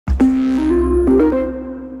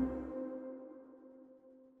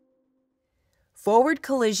Forward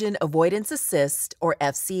Collision Avoidance Assist, or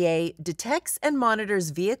FCA, detects and monitors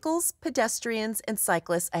vehicles, pedestrians, and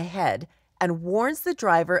cyclists ahead and warns the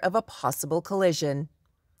driver of a possible collision.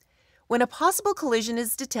 When a possible collision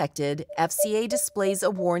is detected, FCA displays a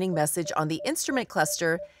warning message on the instrument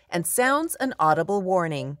cluster and sounds an audible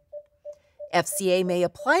warning. FCA may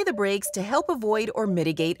apply the brakes to help avoid or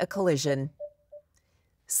mitigate a collision.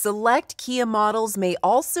 Select Kia models may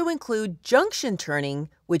also include junction turning,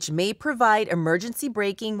 which may provide emergency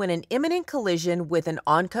braking when an imminent collision with an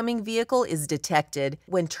oncoming vehicle is detected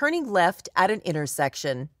when turning left at an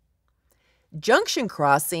intersection. Junction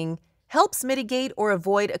crossing helps mitigate or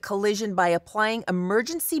avoid a collision by applying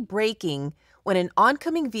emergency braking when an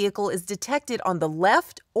oncoming vehicle is detected on the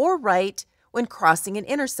left or right when crossing an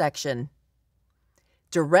intersection.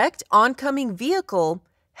 Direct oncoming vehicle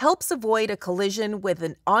helps avoid a collision with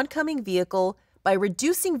an oncoming vehicle by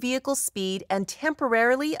reducing vehicle speed and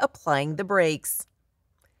temporarily applying the brakes.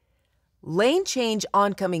 Lane change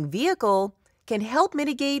oncoming vehicle can help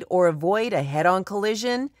mitigate or avoid a head-on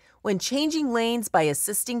collision when changing lanes by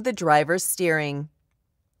assisting the driver's steering.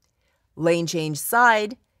 Lane change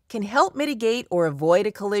side can help mitigate or avoid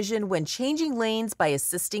a collision when changing lanes by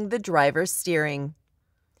assisting the driver's steering.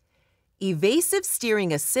 Evasive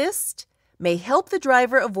steering assist may help the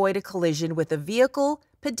driver avoid a collision with a vehicle,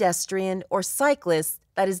 pedestrian, or cyclist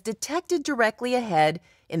that is detected directly ahead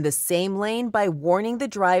in the same lane by warning the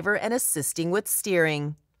driver and assisting with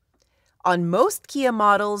steering. On most Kia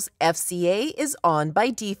models, FCA is on by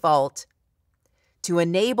default. To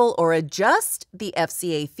enable or adjust the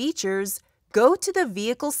FCA features, go to the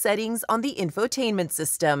vehicle settings on the infotainment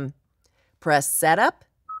system. Press Setup,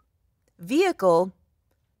 Vehicle,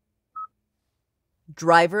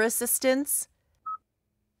 Driver Assistance.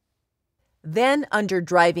 Then, under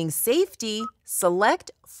Driving Safety,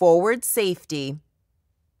 select Forward Safety.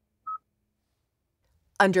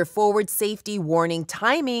 Under Forward Safety Warning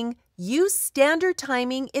Timing, use standard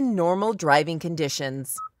timing in normal driving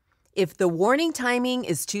conditions. If the warning timing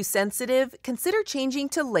is too sensitive, consider changing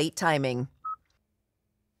to late timing.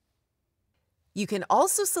 You can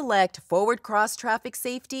also select Forward Cross Traffic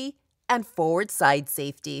Safety and Forward Side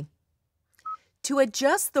Safety. To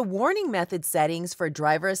adjust the warning method settings for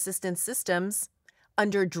driver assistance systems,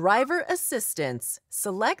 under Driver Assistance,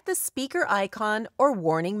 select the speaker icon or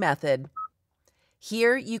warning method.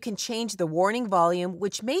 Here, you can change the warning volume,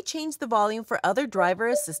 which may change the volume for other driver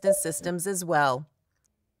assistance systems as well.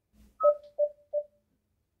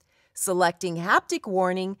 Selecting Haptic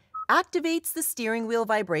Warning activates the steering wheel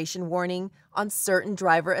vibration warning on certain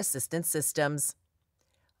driver assistance systems.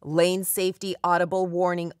 Lane Safety Audible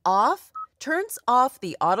Warning Off turns off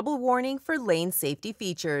the audible warning for lane safety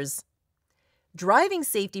features. Driving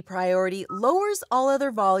Safety Priority lowers all other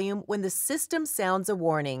volume when the system sounds a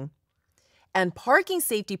warning. And Parking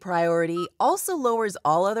Safety Priority also lowers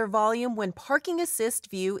all other volume when Parking Assist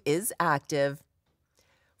view is active.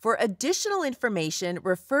 For additional information,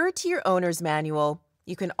 refer to your owner's manual.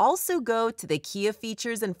 You can also go to the Kia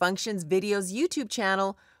Features and Functions Videos YouTube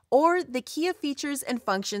channel or the Kia Features and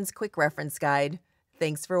Functions Quick Reference Guide.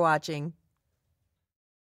 Thanks for watching.